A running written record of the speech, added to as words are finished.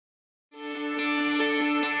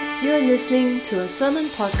You are listening to a sermon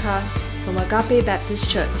podcast from Agape Baptist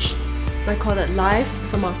Church, recorded live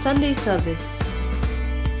from our Sunday service.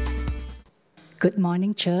 Good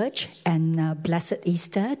morning, church, and blessed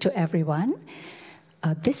Easter to everyone.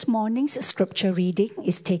 This morning's scripture reading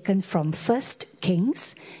is taken from 1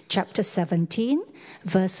 Kings chapter 17,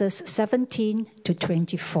 verses 17 to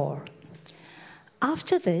 24.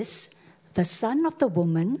 After this, the son of the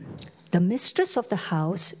woman, the mistress of the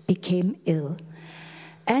house, became ill.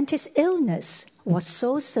 And his illness was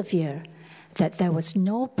so severe that there was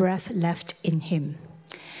no breath left in him.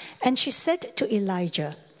 And she said to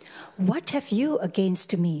Elijah, "What have you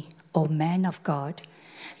against me, O man of God?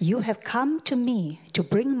 You have come to me to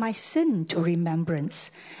bring my sin to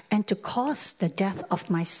remembrance and to cause the death of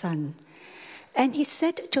my son." And he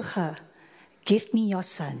said to her, "Give me your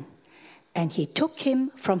son." And he took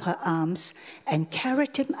him from her arms and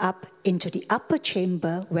carried him up into the upper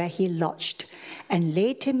chamber where he lodged and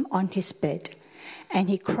laid him on his bed. And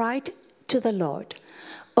he cried to the Lord,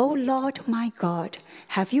 "O Lord my God,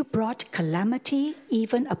 have you brought calamity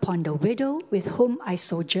even upon the widow with whom I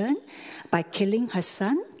sojourn by killing her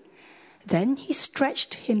son?" Then he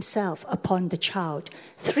stretched himself upon the child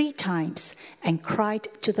 3 times and cried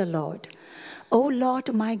to the Lord, "O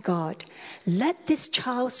Lord my God, let this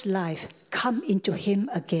child's life come into him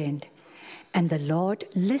again." And the Lord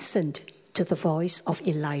listened to the voice of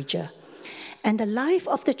Elijah. And the life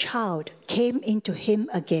of the child came into him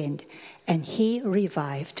again, and he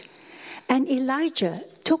revived. And Elijah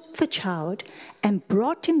took the child and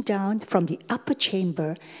brought him down from the upper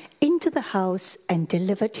chamber into the house and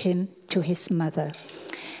delivered him to his mother.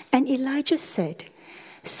 And Elijah said,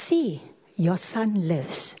 "See, your son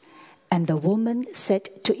lives." And the woman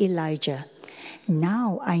said to Elijah,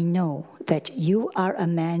 "Now I know that you are a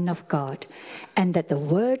man of God, and that the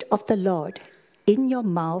word of the Lord in your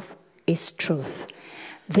mouth is truth."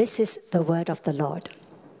 This is the word of the Lord.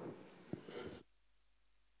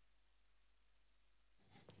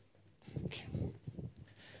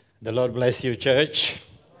 The Lord bless you, church.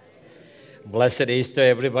 Blessed Easter,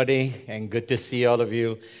 everybody, and good to see all of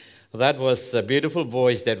you. That was a beautiful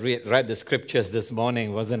voice that read the scriptures this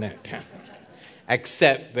morning, wasn't it?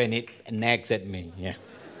 Except when it nags at me. Yeah.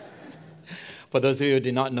 For those of you who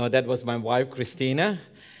did not know, that was my wife, Christina,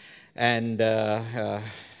 and it's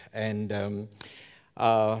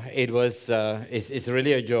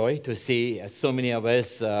really a joy to see so many of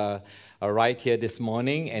us right here this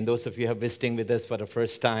morning, and those of you who are visiting with us for the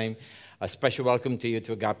first time, a special welcome to you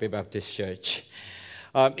to Agape Baptist Church.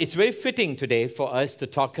 It's very fitting today for us to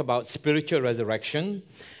talk about spiritual resurrection.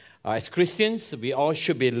 As Christians, we all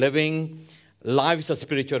should be living lives of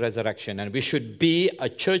spiritual resurrection, and we should be a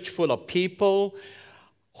church full of people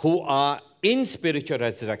who are in spiritual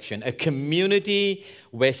resurrection, a community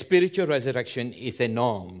where spiritual resurrection is a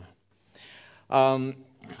norm.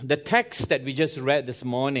 The text that we just read this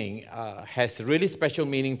morning has really special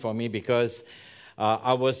meaning for me because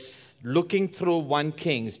I was looking through 1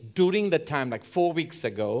 Kings during the time, like 4 weeks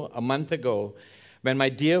ago, a month ago, when my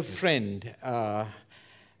dear friend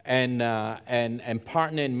and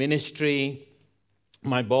partner in ministry,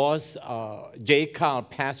 my boss, J. Carl,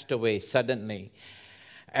 passed away suddenly.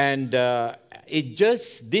 And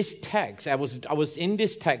this text, I was in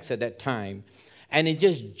this text at that time, and it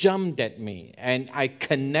just jumped at me. And I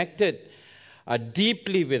connected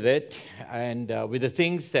deeply with it and with the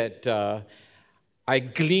things that I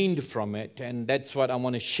gleaned from it. And that's what I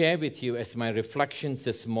want to share with you as my reflections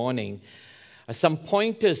this morning. Some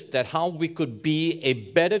pointers that how we could be a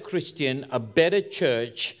better Christian, a better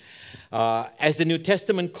church, as the New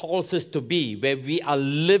Testament calls us to be, where we are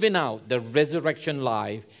living out the resurrection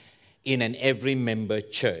life in an every member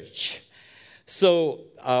church. So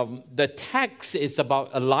the text is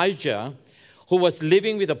about Elijah, who was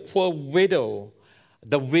living with a poor widow,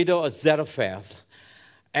 the widow of Zarephath.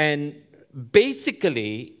 And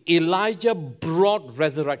basically, Elijah brought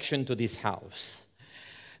resurrection to this house.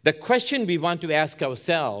 The question we want to ask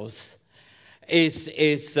ourselves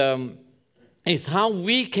is how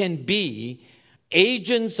we can be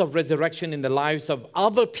agents of resurrection in the lives of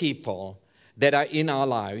other people that are in our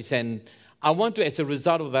lives. And I want to, as a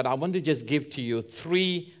result of that, I want to just give to you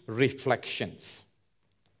 3 reflections.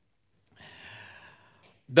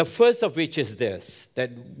 The first of which is this,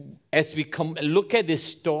 that as we look at this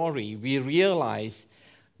story, we realize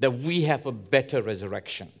that we have a better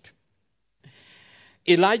resurrection.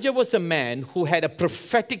 Elijah was a man who had a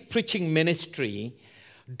prophetic preaching ministry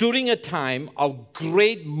during a time of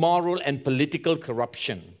great moral and political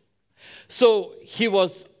corruption. So he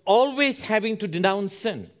was always having to denounce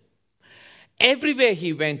sin. Everywhere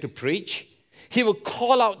he went to preach, he would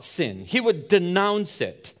call out sin. He would denounce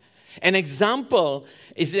it. An example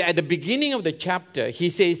is that at the beginning of the chapter, he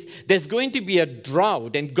says there's going to be a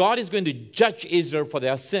drought and God is going to judge Israel for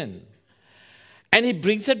their sin. And he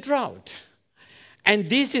brings a drought. And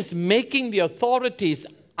this is making the authorities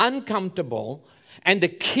uncomfortable and the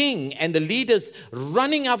king and the leaders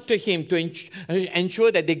running after him to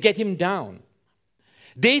ensure that they get him down.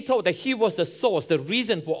 They thought that he was the source, the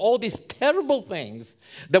reason for all these terrible things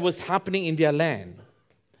that was happening in their land.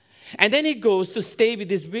 And then he goes to stay with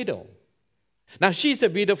this widow. Now, she's a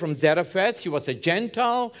widow from Zarephath. She was a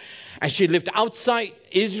Gentile, and she lived outside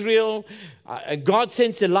Israel. God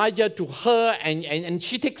sends Elijah to her, and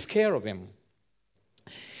she takes care of him.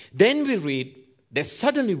 Then we read that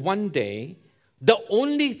suddenly one day, the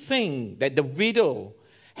only thing that the widow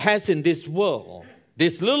has in this world,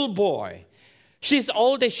 this little boy, she's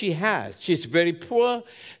all that she has. She's very poor.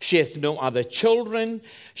 She has no other children.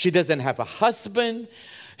 She doesn't have a husband.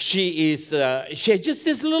 She has just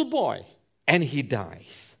this little boy, and he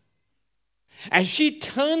dies. And she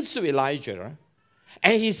turns to Elijah,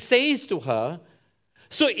 and he says to her,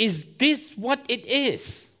 so is this what it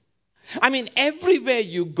is? I mean, everywhere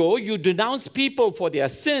you go, you denounce people for their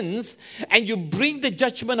sins, and you bring the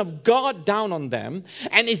judgment of God down on them.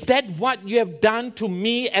 And is that what you have done to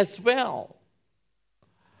me as well?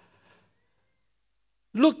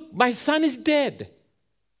 Look, my son is dead.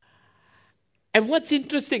 And what's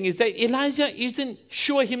interesting is that Elijah isn't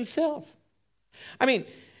sure himself. I mean,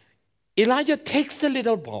 Elijah takes the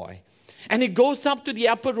little boy and he goes up to the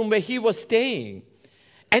upper room where he was staying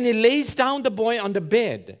and he lays down the boy on the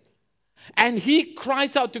bed. And he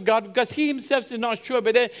cries out to God because he himself is not sure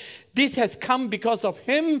whether this has come because of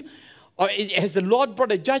him or has the Lord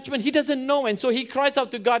brought a judgment. He doesn't know. And so he cries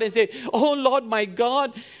out to God and says, oh Lord, my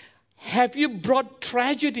God, have you brought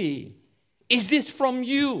tragedy? Is this from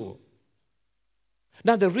you?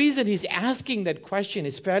 Now, the reason he's asking that question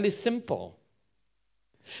is fairly simple.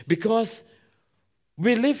 Because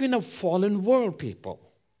we live in a fallen world, people.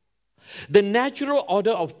 The natural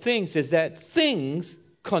order of things is that things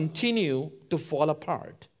continue to fall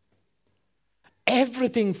apart.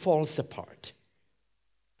 Everything falls apart.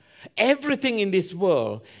 Everything in this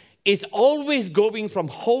world is always going from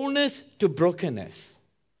wholeness to brokenness.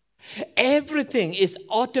 Everything is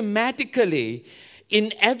automatically,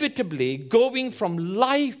 inevitably going from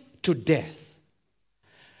life to death.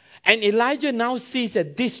 And Elijah now sees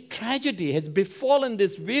that this tragedy has befallen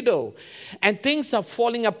this widow and things are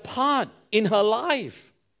falling apart in her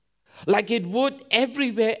life like it would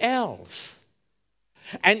everywhere else.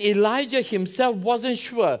 And Elijah himself wasn't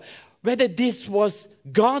sure whether this was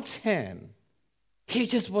God's hand. He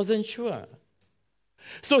just wasn't sure.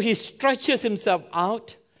 So he stretches himself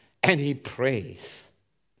out and he prays.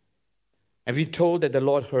 And we're told that the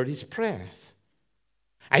Lord heard his prayers.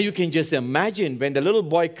 And you can just imagine when the little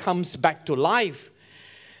boy comes back to life.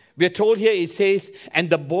 We're told here it says, and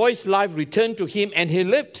the boy's life returned to him and he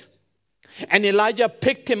lived. And Elijah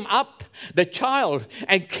picked him up, the child,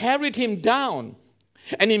 and carried him down.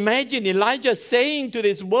 And imagine Elijah saying to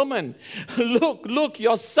this woman, look,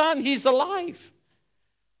 your son, he's alive.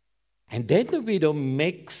 And then the widow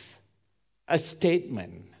makes a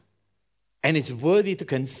statement. And it's worthy to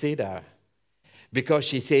consider. Because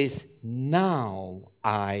she says, now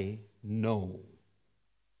I know.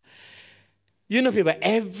 You know, people,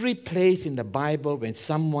 every place in the Bible when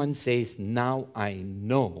someone says, now I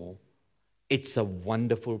know, it's a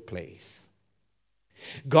wonderful place.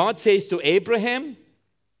 God says to Abraham,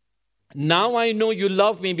 now I know you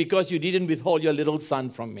love me because you didn't withhold your little son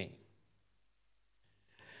from me.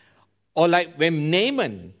 Or like when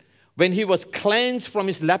Naaman, when he was cleansed from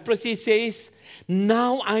his leprosy, says,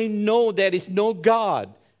 now I know there is no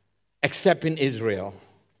God except in Israel.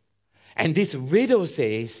 And this widow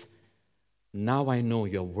says, now I know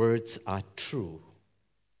your words are true.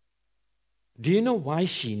 Do you know why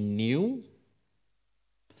she knew?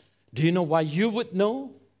 Do you know why you would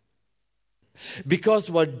know? Because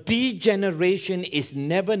while degeneration is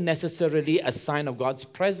never necessarily a sign of God's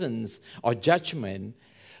presence or judgment,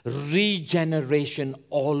 regeneration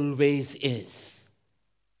always is.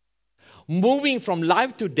 Moving from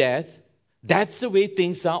life to death, that's the way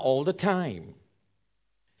things are all the time.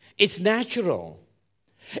 It's natural.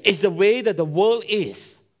 It's the way that the world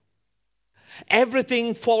is.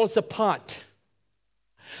 Everything falls apart.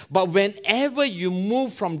 But whenever you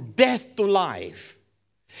move from death to life,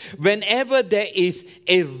 whenever there is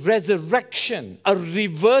a resurrection, a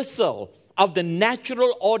reversal of the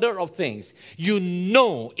natural order of things, you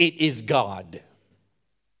know it is God.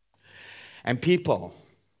 And people,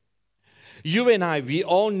 you and I, we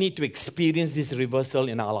all need to experience this reversal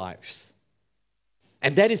in our lives.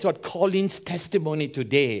 And that is what Colin's testimony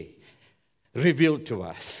today revealed to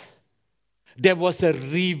us. There was a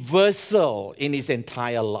reversal in his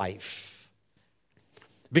entire life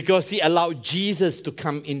because he allowed Jesus to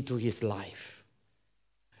come into his life.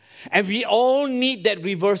 And we all need that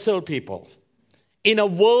reversal, people. In a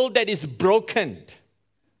world that is broken,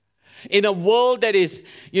 in a world that is,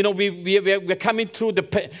 we're coming through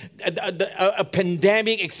a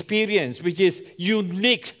pandemic experience which is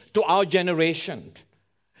unique to our generation.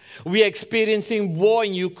 We are experiencing war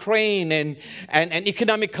in Ukraine and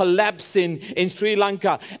economic collapse in Sri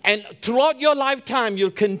Lanka. And throughout your lifetime,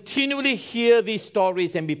 you'll continually hear these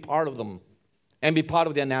stories and be part of them and be part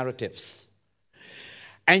of their narratives.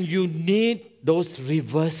 And you need those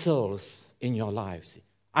reversals in your lives.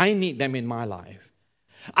 I need them in my life.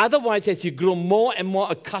 Otherwise, as you grow more and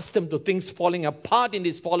more accustomed to things falling apart in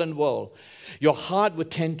this fallen world, your heart will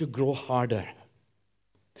tend to grow harder.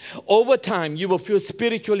 Over time, you will feel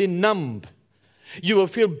spiritually numb. You will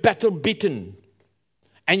feel battle beaten.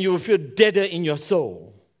 And you will feel deader in your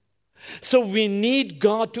soul. So we need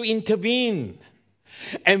God to intervene.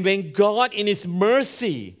 And when God in His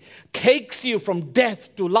mercy takes you from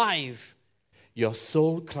death to life, your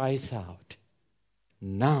soul cries out,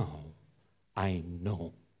 "Now I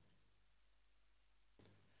know."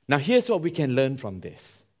 Now here's what we can learn from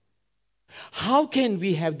this. How can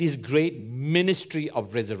we have this great ministry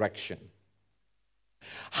of resurrection?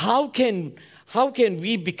 How can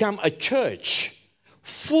we become a church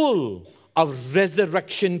full of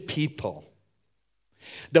resurrection people?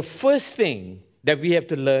 The first thing that we have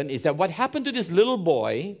to learn is that what happened to this little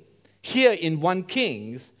boy here in 1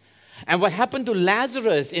 Kings and what happened to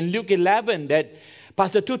Lazarus in Luke 11 that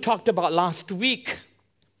Pastor Tu talked about last week,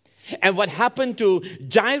 and what happened to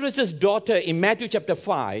Jairus' daughter in Matthew chapter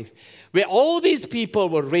 5, where all these people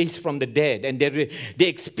were raised from the dead and they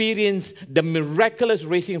experienced the miraculous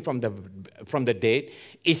raising from the dead,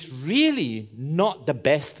 is really not the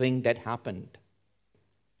best thing that happened.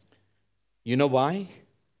 You know why?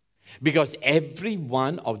 Because every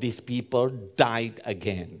one of these people died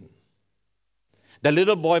again. The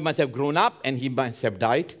little boy must have grown up and he must have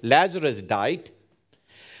died. Lazarus died.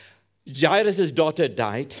 Jairus' daughter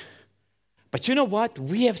died. But you know what?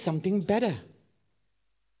 We have something better.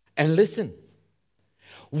 And listen,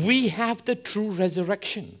 we have the true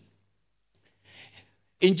resurrection.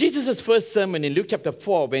 In Jesus' first sermon in Luke chapter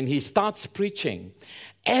 4, when he starts preaching,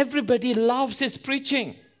 everybody loves his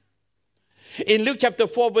preaching. In Luke chapter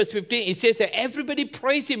 4, verse 15, it says that everybody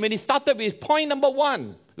praised him when he started with point number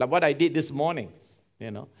 1, like what I did this morning.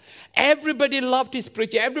 Everybody loved his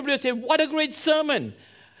preaching. Everybody said, "What a great sermon."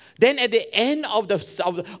 Then at the end of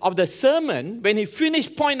the sermon, when he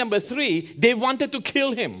finished point number 3, they wanted to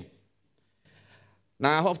kill him.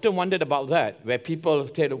 Now, I often wondered about that, where people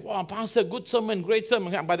said, "Wow, Pastor, good sermon, great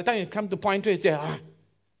sermon." By the time you come to point 3, you say,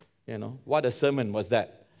 what a sermon was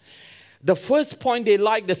that? The first point they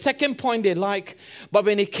liked, the second point they liked, but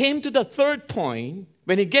when it came to the third point,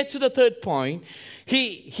 when he gets to the third point,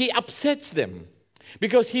 he upsets them.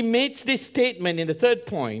 Because he makes this statement in the third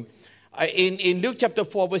point, in Luke chapter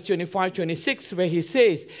 4, verse 25, 26, where he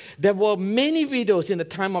says, there were many widows in the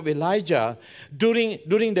time of Elijah during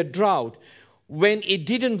the drought when it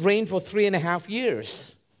didn't rain for 3.5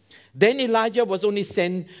 years. Then Elijah was only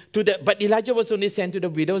sent to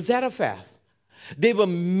the widow Zarephath. There were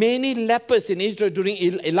many lepers in Israel during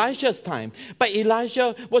Elisha's time, but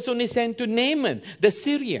Elijah was only sent to Naaman, the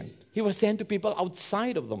Syrian. He was sent to people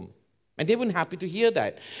outside of them. And they weren't happy to hear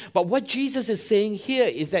that. But what Jesus is saying here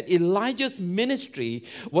is that Elijah's ministry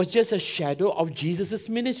was just a shadow of Jesus'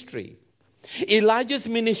 ministry. Elijah's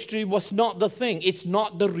ministry was not the thing. It's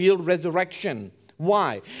not the real resurrection.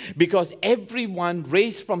 Why? Because everyone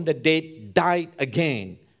raised from the dead died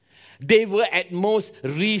again. They were at most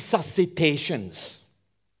resuscitations.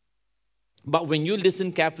 But when you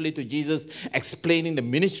listen carefully to Jesus explaining the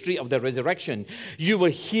ministry of the resurrection, you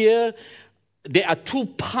will hear there are 2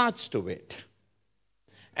 parts to it.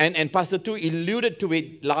 And Pastor Tu alluded to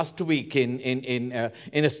it last week in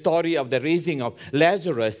the story of the raising of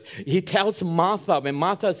Lazarus. He tells Martha, when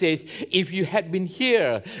Martha says, "If you had been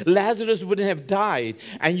here, Lazarus wouldn't have died."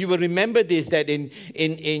 And you will remember this, that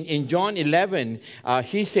in John 11,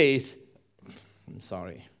 he says,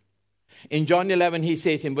 in John 11, he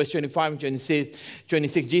says in verse 25 and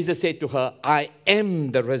 26, Jesus said to her, "I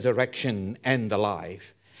am the resurrection and the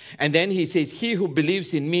life." And then he says, "He who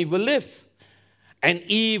believes in me will live. And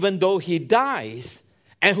even though he dies,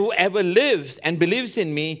 and whoever lives and believes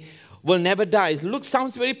in me will never die." Look,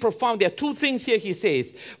 sounds very profound. There are 2 things here he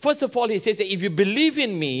says. First of all, he says that if you believe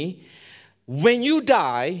in me, when you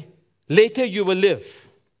die, later you will live.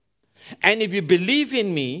 And if you believe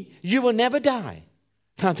in me, you will never die.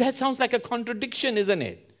 Now that sounds like a contradiction, isn't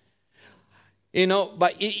it?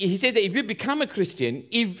 But he said that if you become a Christian,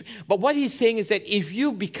 but what he's saying is that if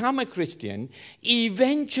you become a Christian,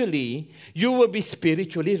 eventually you will be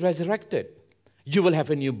spiritually resurrected. You will have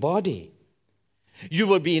a new body. You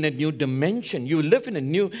will be in a new dimension. You will live in a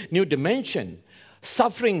new dimension.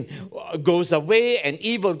 Suffering goes away, and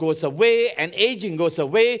evil goes away, and aging goes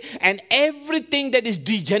away, and everything that is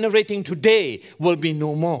degenerating today will be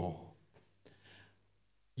no more.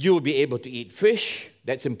 You will be able to eat fish.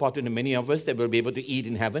 That's important to many of us, that we'll be able to eat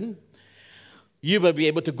in heaven. You will be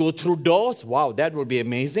able to go through doors. Wow, that will be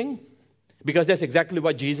amazing. Because that's exactly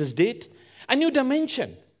what Jesus did. A new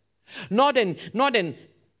dimension. Not an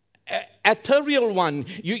ethereal one.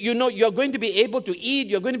 You're going to be able to eat.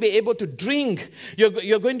 You're going to be able to drink.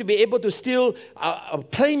 You're going to be able to still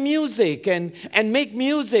play music and make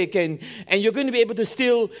music. And you're going to be able to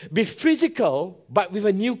still be physical, but with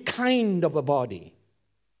a new kind of a body.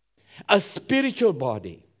 A spiritual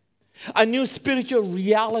body, a new spiritual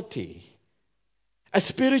reality, a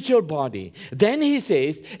spiritual body. Then he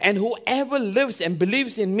says, and whoever lives and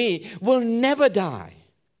believes in me will never die.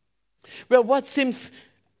 Well, what seems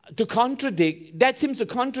to contradict,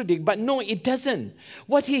 but no, it doesn't.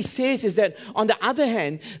 What he says is that, on the other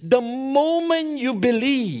hand, the moment you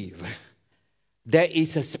believe, there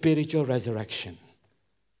is a spiritual resurrection.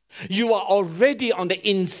 You are already on the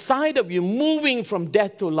inside of you, moving from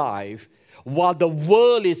death to life, while the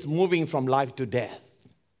world is moving from life to death.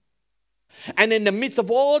 And in the midst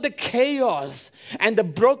of all the chaos and the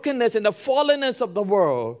brokenness and the fallenness of the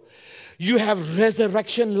world, you have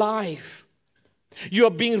resurrection life. You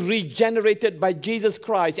are being regenerated by Jesus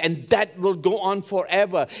Christ, and that will go on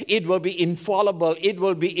forever. It will be infallible. It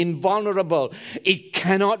will be invulnerable. It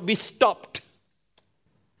cannot be stopped.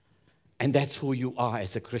 And that's who you are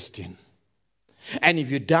as a Christian. And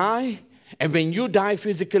if you die, and when you die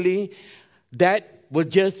physically, that will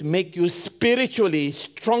just make you spiritually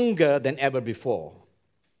stronger than ever before.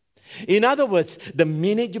 In other words, the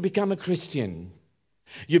minute you become a Christian,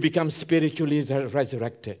 you become spiritually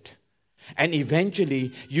resurrected. And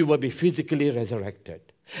eventually, you will be physically resurrected.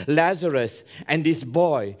 Lazarus and this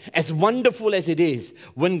boy, as wonderful as it is,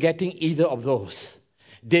 weren't getting either of those.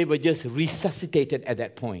 They were just resuscitated at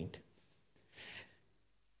that point.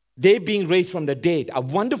 They being raised from the dead are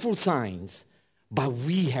wonderful signs, but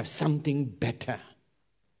we have something better.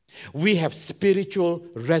 We have spiritual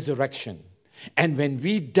resurrection. And when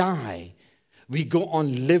we die, we go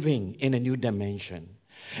on living in a new dimension.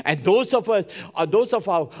 And those of us, those of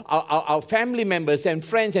our family members and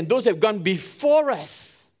friends, and those who have gone before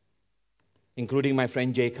us, including my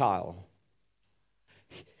friend J. Kyle,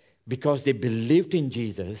 because they believed in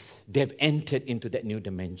Jesus, they've entered into that new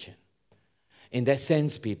dimension. In that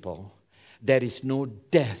sense, people, there is no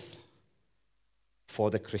death for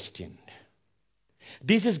the Christian.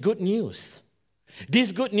 This is good news.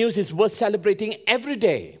 This good news is worth celebrating every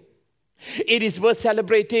day. It is worth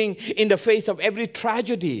celebrating in the face of every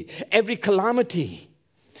tragedy, every calamity.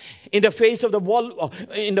 In the face of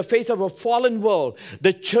a fallen world,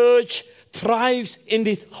 the church thrives in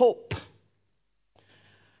this hope.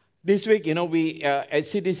 This week, we at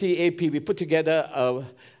CDC AP, we put together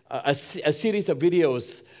a series of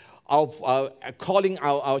videos of calling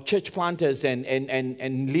our church planters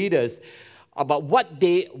and leaders about what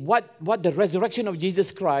the resurrection of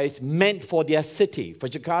Jesus Christ meant for their city, for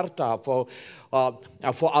Jakarta,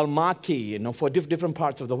 for Almaty, for different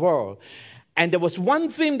parts of the world. And there was one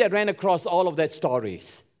theme that ran across all of that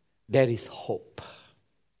stories. There is hope.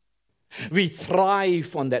 We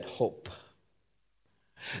thrive on that hope.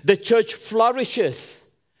 The church flourishes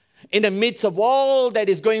in the midst of all that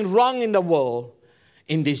is going wrong in the world,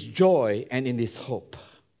 in this joy and in this hope.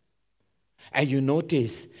 And you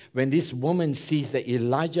notice, when this woman sees that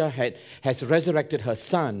Elijah has resurrected her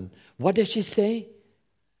son, what does she say?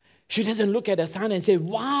 She doesn't look at her son and say,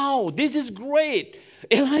 wow, this is great.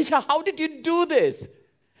 Elijah, how did you do this?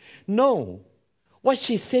 No. What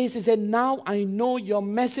she says is that now I know your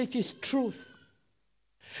message is truth.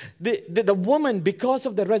 The woman, because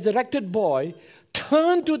of the resurrected boy,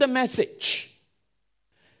 turned to the message.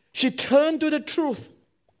 She turned to the truth.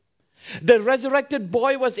 The resurrected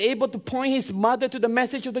boy was able to point his mother to the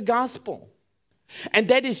message of the gospel. And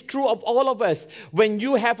that is true of all of us. When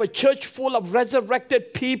you have a church full of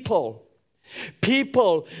resurrected people,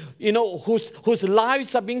 whose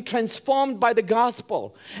lives are being transformed by the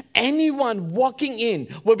gospel, anyone walking in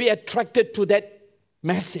will be attracted to that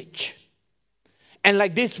message. And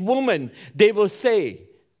like this woman, they will say,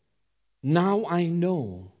 now I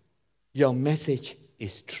know your message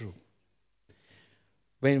is true.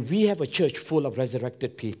 When we have a church full of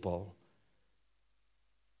resurrected people,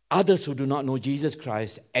 others who do not know Jesus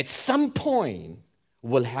Christ at some point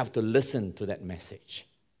will have to listen to that message.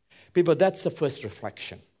 People, that's the first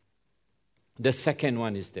reflection. The second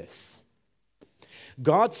one is this.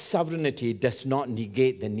 God's sovereignty does not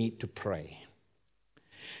negate the need to pray.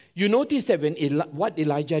 You notice that what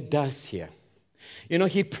Elijah does here,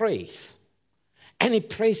 he prays. And he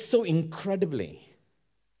prays so incredibly.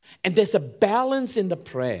 And there's a balance in the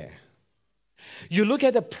prayer. You look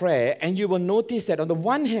at the prayer and you will notice that on the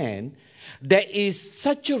one hand, there is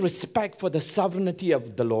such a respect for the sovereignty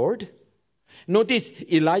of the Lord. Notice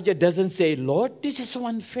Elijah doesn't say, Lord, this is so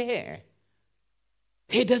unfair.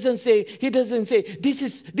 He doesn't say, this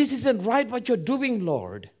isn't right what you're doing,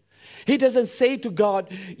 Lord. He doesn't say to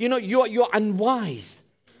God, you're unwise.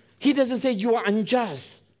 He doesn't say you are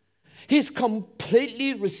unjust. He's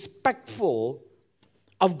completely respectful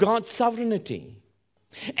of God's sovereignty.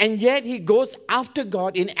 And yet he goes after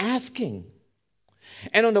God in asking.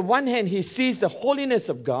 And on the one hand, he sees the holiness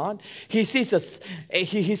of God. He sees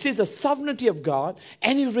the sovereignty of God,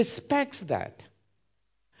 and he respects that.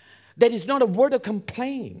 That is not a word of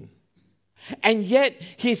complaint. And yet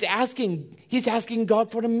he's asking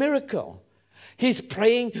God for a miracle. He's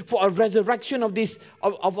praying for a resurrection of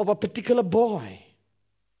a particular boy.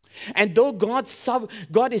 And though God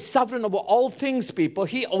is sovereign over all things, people,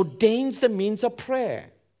 he ordains the means of prayer.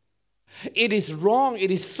 It is wrong.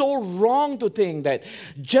 It is so wrong to think that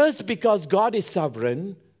just because God is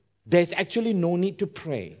sovereign, there's actually no need to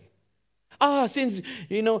pray. Since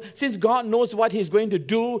God knows what he's going to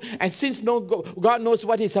do, and since God knows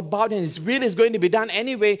what he's about and his will is going to be done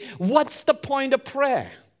anyway, what's the point of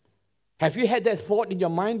prayer? Have you had that thought in your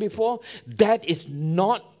mind before? That is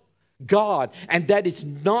not God, and that is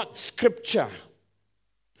not Scripture.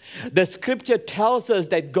 The Scripture tells us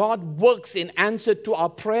that God works in answer to our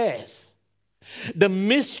prayers. The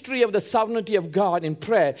mystery of the sovereignty of God in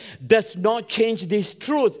prayer does not change this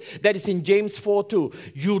truth. That is in James 4:2.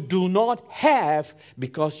 You do not have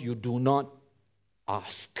because you do not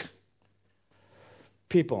ask.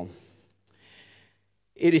 People,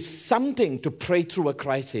 it is something to pray through a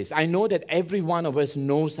crisis. I know that every one of us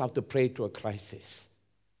knows how to pray through a crisis.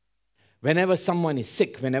 Whenever someone is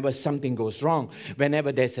sick, whenever something goes wrong,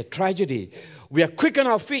 whenever there's a tragedy, we are quick on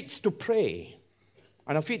our feet to pray.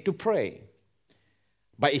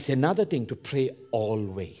 But it's another thing to pray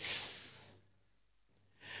always.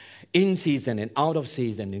 In season and out of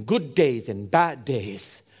season, in good days and bad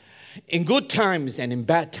days, in good times and in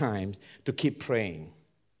bad times, to keep praying.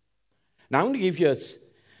 Now I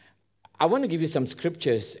want to give you some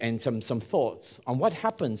scriptures and some thoughts on what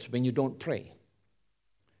happens when you don't pray.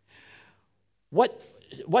 What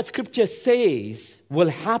Scripture says will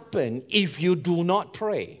happen if you do not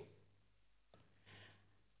pray.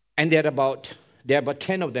 And there are about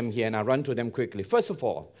 10 of them here, and I'll run through them quickly. First of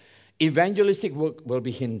all, evangelistic work will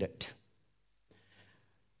be hindered.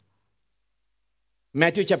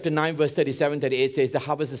 Matthew chapter 9, verse 37-38 says, the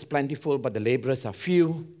harvest is plentiful, but the laborers are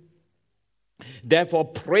few. Therefore,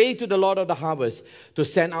 pray to the Lord of the harvest to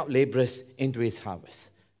send out laborers into his harvest.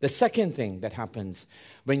 The second thing that happens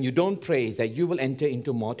when you don't pray is that you will enter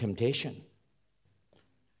into more temptation.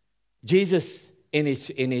 Jesus, in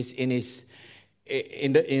the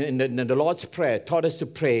Lord's Prayer, taught us to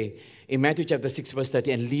pray in Matthew chapter 6, verse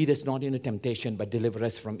 30, and lead us not into temptation, but deliver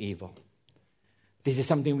us from evil. This is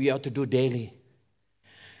something we ought to do daily.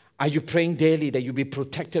 Are you praying daily that you be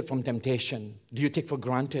protected from temptation? Do you take for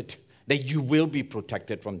granted that you will be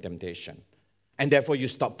protected from temptation? And therefore you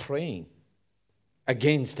stop praying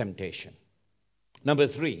against temptation. Number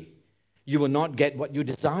 3, you will not get what you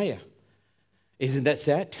desire. Isn't that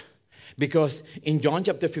sad? Because in John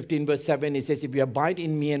chapter 15, verse 7, it says, if you abide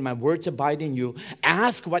in me and my words abide in you,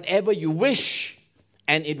 ask whatever you wish,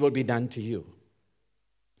 and it will be done to you.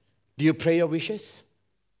 Do you pray your wishes?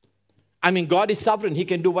 God is sovereign. He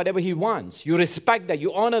can do whatever he wants. You respect that.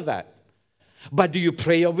 You honor that. But do you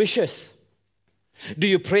pray your wishes? Do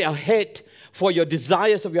you pray ahead for your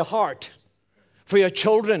desires of your heart, for your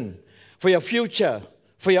children, for your future,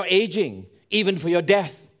 for your aging, even for your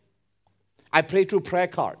death? I pray through prayer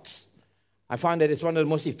cards. I find that it's one of the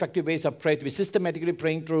most effective ways of prayer, to be systematically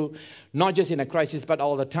praying through, not just in a crisis, but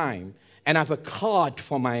all the time. And I have a card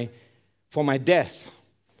for my death.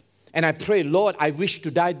 And I pray, Lord, I wish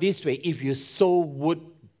to die this way if you so would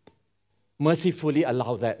mercifully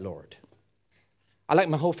allow that, Lord. I like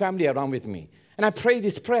my whole family around with me. And I pray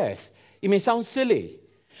these prayers. It may sound silly,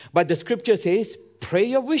 but the Scripture says, pray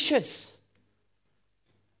your wishes.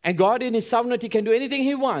 And God in his sovereignty can do anything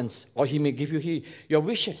he wants, or he may give you your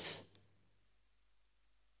wishes.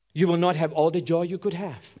 You will not have all the joy you could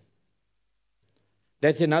have.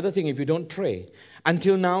 That's another thing if you don't pray.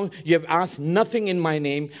 Until now, you have asked nothing in my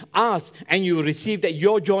name. Ask, and you will receive, that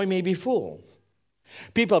your joy may be full.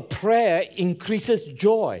 People, prayer increases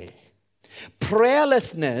joy.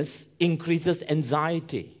 Prayerlessness increases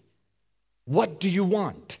anxiety. What do you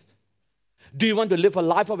want? Do you want to live a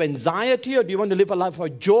life of anxiety, or do you want to live a life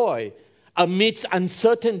of joy amidst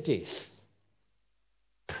uncertainties?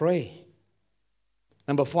 Pray.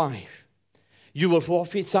 Number 5, you will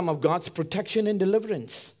forfeit some of God's protection and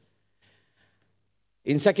deliverance.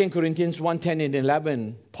 In 2 Corinthians 1:10 and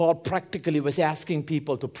 11, Paul practically was asking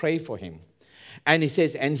people to pray for him. And he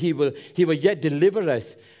says, and he will yet deliver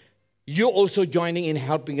us. You also joining in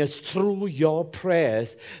helping us through your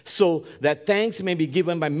prayers, so that thanks may be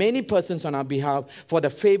given by many persons on our behalf for the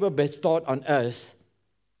favor bestowed on us.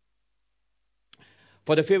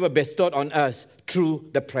 For the favor bestowed on us through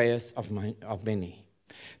the prayers of many.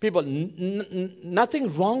 People,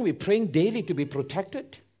 nothing wrong with praying daily to be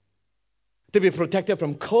protected. To be protected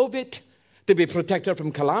from COVID, to be protected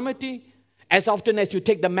from calamity. As often as you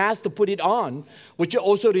take the mask to put it on, would you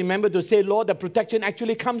also remember to say, Lord, the protection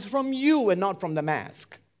actually comes from you and not from the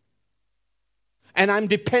mask. And I'm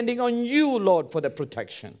depending on you, Lord, for the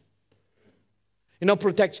protection. You know,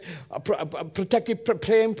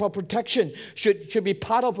 praying for protection should be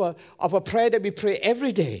part of a prayer that we pray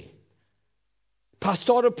every day.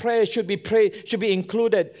 Pastoral prayer should be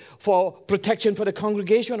included for protection for the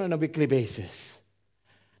congregation on a weekly basis.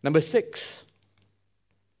 Number 6.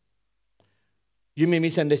 You may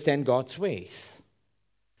misunderstand God's ways.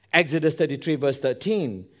 Exodus 33 verse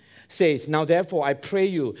 13 says, now therefore I pray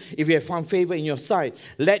you, if you have found favor in your sight,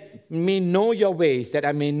 let me know your ways, that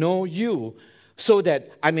I may know you, so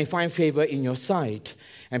that I may find favor in your sight.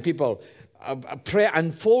 And people, prayer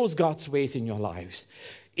unfolds God's ways in your lives.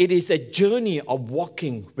 It is a journey of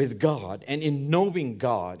walking with God and in knowing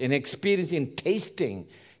God and experiencing, tasting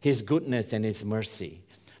His goodness and His mercy.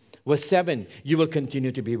 Verse 7, you will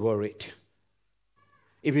continue to be worried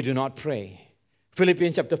if you do not pray.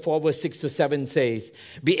 Philippians chapter 4 verse 6 to 7 says,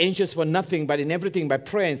 be anxious for nothing, but in everything by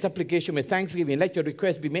prayer and supplication with thanksgiving, let your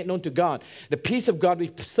requests be made known to God. The peace of God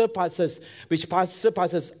which surpasses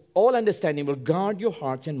all understanding will guard your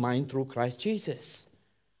hearts and mind through Christ Jesus.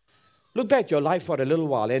 Look back at your life for a little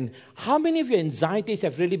while, and how many of your anxieties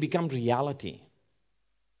have really become reality?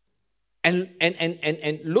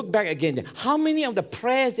 And look back again. How many of the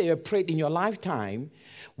prayers that you have prayed in your lifetime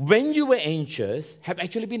when you were anxious have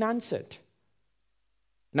actually been answered?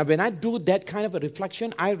 Now, when I do that kind of a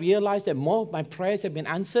reflection, I realize that more of my prayers have been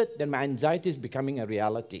answered than my anxiety is becoming a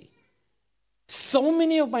reality. So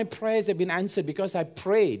many of my prayers have been answered because I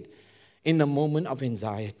prayed in the moment of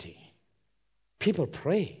anxiety. People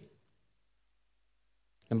pray.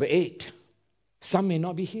 Number 8, some may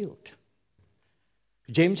not be healed.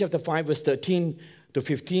 James chapter 5 verse 13 to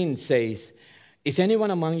 15 says, is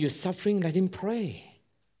anyone among you suffering? Let him pray.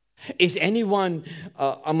 Is anyone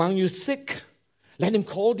among you sick? Let him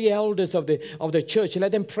call the elders of the church.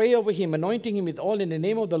 Let them pray over him, anointing him with oil in the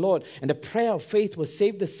name of the Lord. And the prayer of faith will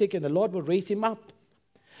save the sick, and the Lord will raise him up.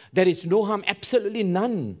 There is no harm, absolutely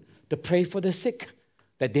none, to pray for the sick,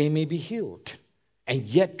 that they may be healed, and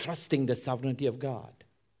yet trusting the sovereignty of God.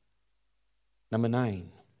 Number 9,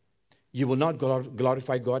 you will not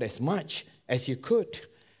glorify God as much as you could,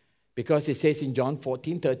 because it says in John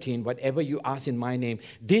 14:13, whatever you ask in my name,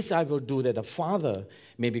 this I will do, that the Father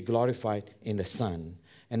may be glorified in the Son.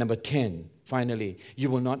 And number 10, finally, you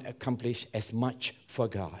will not accomplish as much for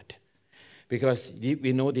God. Because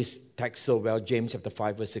we know this text so well, James chapter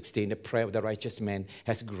 5 verse 16, the prayer of the righteous man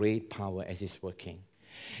has great power as it's working.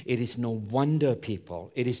 It is no wonder,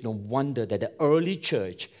 people, it is no wonder that the early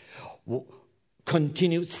church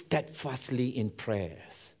continued steadfastly in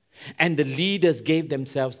prayers. And the leaders gave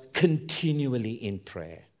themselves continually in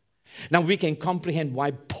prayer. Now we can comprehend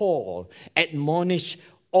why Paul admonished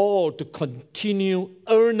all to continue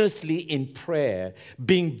earnestly in prayer,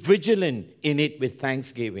 being vigilant in it with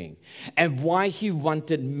thanksgiving, and why he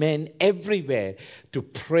wanted men everywhere to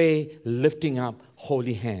pray, lifting up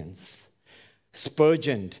holy hands.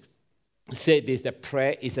 Spurgeon said this, that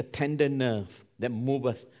prayer is a tender nerve that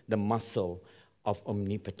moveth the muscle of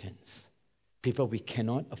omnipotence. People, we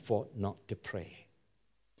cannot afford not to pray.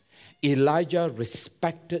 Elijah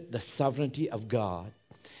respected the sovereignty of God,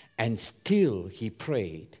 and still he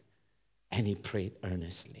prayed, and he prayed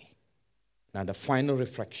earnestly. Now the final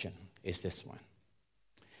reflection is this one.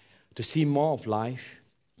 To see more of life,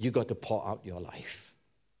 you got to pour out your life.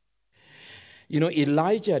 You know,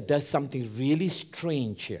 Elijah does something really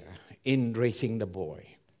strange here in raising the boy.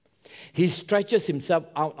 He stretches himself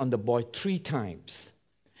out on the boy 3 times.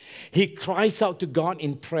 He cries out to God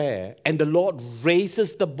in prayer, and the Lord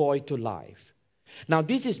raises the boy to life. Now,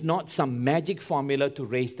 this is not some magic formula to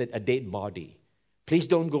raise a dead body. Please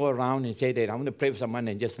don't go around and say that I'm going to pray for someone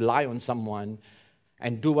and just lie on someone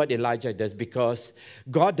and do what Elijah does, because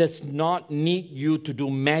God does not need you to do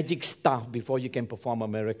magic stuff before you can perform a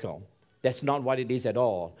miracle. That's not what it is at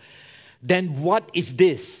all. Then what is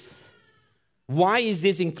this? Why is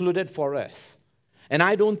this included for us? And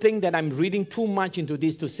I don't think that I'm reading too much into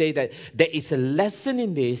this to say that there is a lesson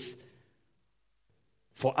in this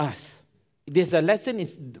for us. There's a lesson in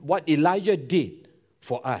what Elijah did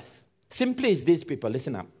for us. Simply is this, people,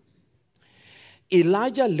 listen up.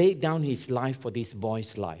 Elijah laid down his life for this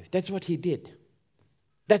boy's life. That's what he did.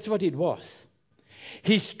 That's what it was.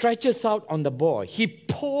 He stretches out on the boy. He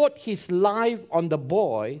poured his life on the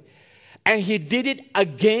boy, and he did it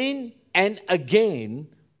again and again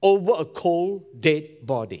over a cold, dead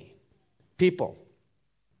body. People,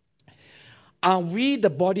 are we the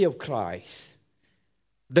body of Christ,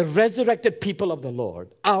 the resurrected people of the Lord?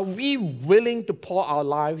 Are we willing to pour our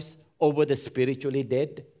lives over the spiritually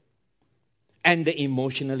dead and the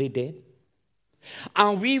emotionally dead?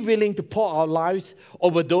 Are we willing to pour our lives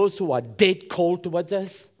over those who are dead cold towards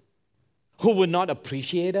us, who will not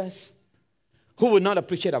appreciate us, who will not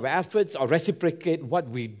appreciate our efforts or reciprocate what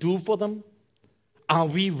we do for them? Are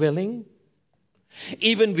we willing?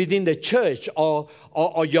 Even within the church or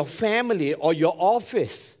your family or your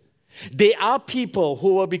office, there are people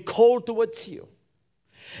who will be cold towards you.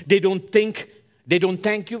 They don't thank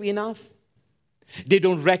you enough. They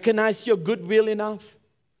don't recognize your goodwill enough.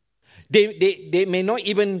 They may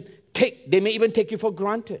even take you for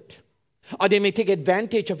granted. Or they may take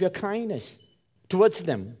advantage of your kindness towards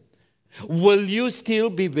them. Will you still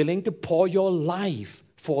be willing to pour your life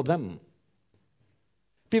for them?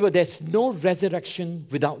 People, there's no resurrection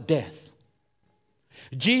without death.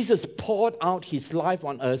 Jesus poured out his life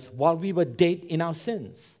on us while we were dead in our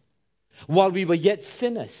sins, while we were yet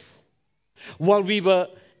sinners, while we were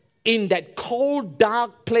in that cold,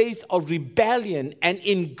 dark place of rebellion and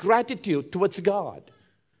ingratitude towards God.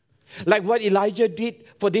 Like what Elijah did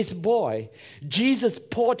for this boy, Jesus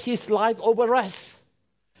poured his life over us,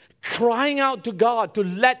 crying out to God to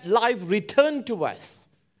let life return to us.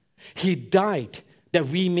 He died that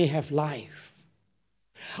we may have life.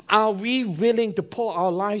 Are we willing to pour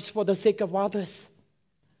our lives for the sake of others?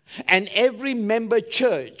 And every member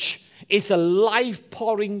church is a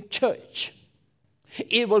life-pouring church.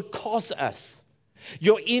 It will cost us.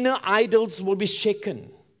 Your inner idols will be shaken.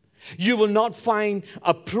 You will not find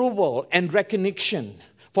approval and recognition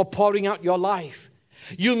for pouring out your life.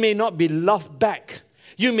 You may not be loved back.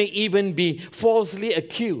 You may even be falsely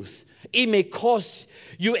accused. It may cause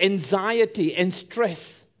you anxiety and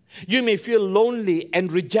stress. You may feel lonely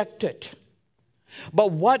and rejected.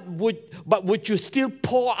 But would you still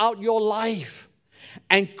pour out your life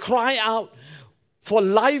and cry out for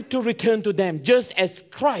life to return to them, just as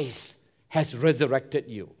Christ has resurrected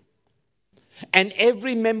you? And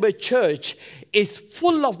every member church is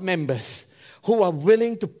full of members who are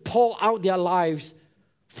willing to pour out their lives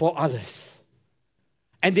for others.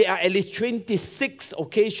 And there are at least 26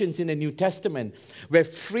 occasions in the New Testament where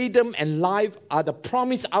freedom and life are the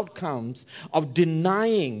promised outcomes of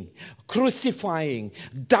denying, crucifying,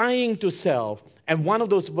 dying to self. And one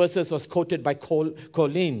of those verses was quoted by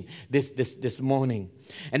Colleen this morning.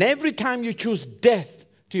 And every time you choose death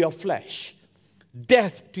to your flesh,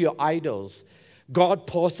 death to your idols, God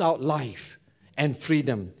pours out life and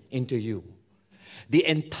freedom into you. The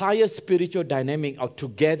entire spiritual dynamic of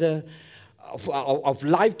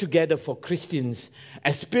life together for Christians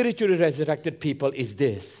as spiritually resurrected people is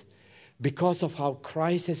this. Because of how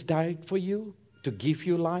Christ has died for you to give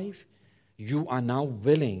you life, you are now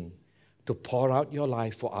willing to pour out your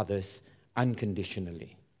life for others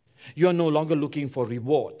unconditionally. You're no longer looking for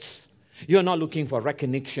rewards. You're not looking for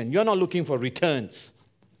recognition. You're not looking for returns.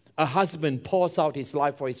 A husband pours out his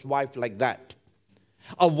life for his wife like that.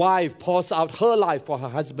 A wife pours out her life for her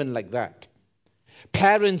husband like that.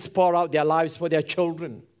 Parents pour out their lives for their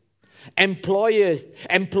children. Employees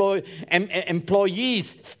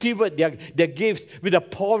steward their gifts with a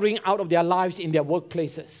pouring out of their lives in their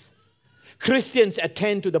workplaces. Christians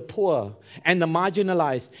attend to the poor and the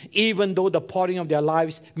marginalized, even though the pouring of their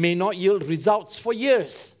lives may not yield results for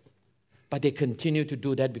years. But they continue to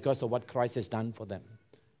do that because of what Christ has done for them.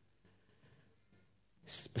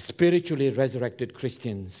 Spiritually resurrected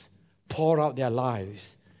Christians pour out their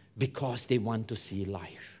lives because they want to see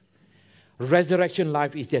life. Resurrection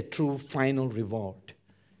life is their true final reward.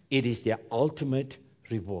 It is their ultimate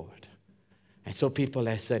reward. And so people,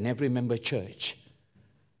 as an every member church,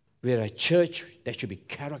 We're a church that should be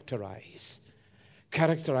characterized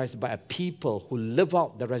by a people who live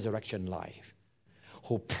out the resurrection life,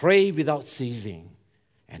 who pray without ceasing,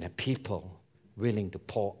 and a people willing to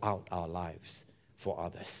pour out our lives for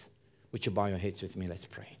others. Would you bow your heads with me? Let's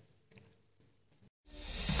pray.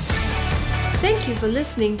 Thank you for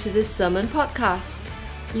listening to this sermon podcast.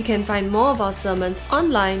 You can find more of our sermons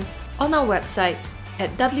online on our website at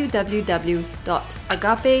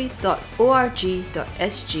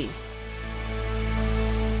www.agape.org.sg.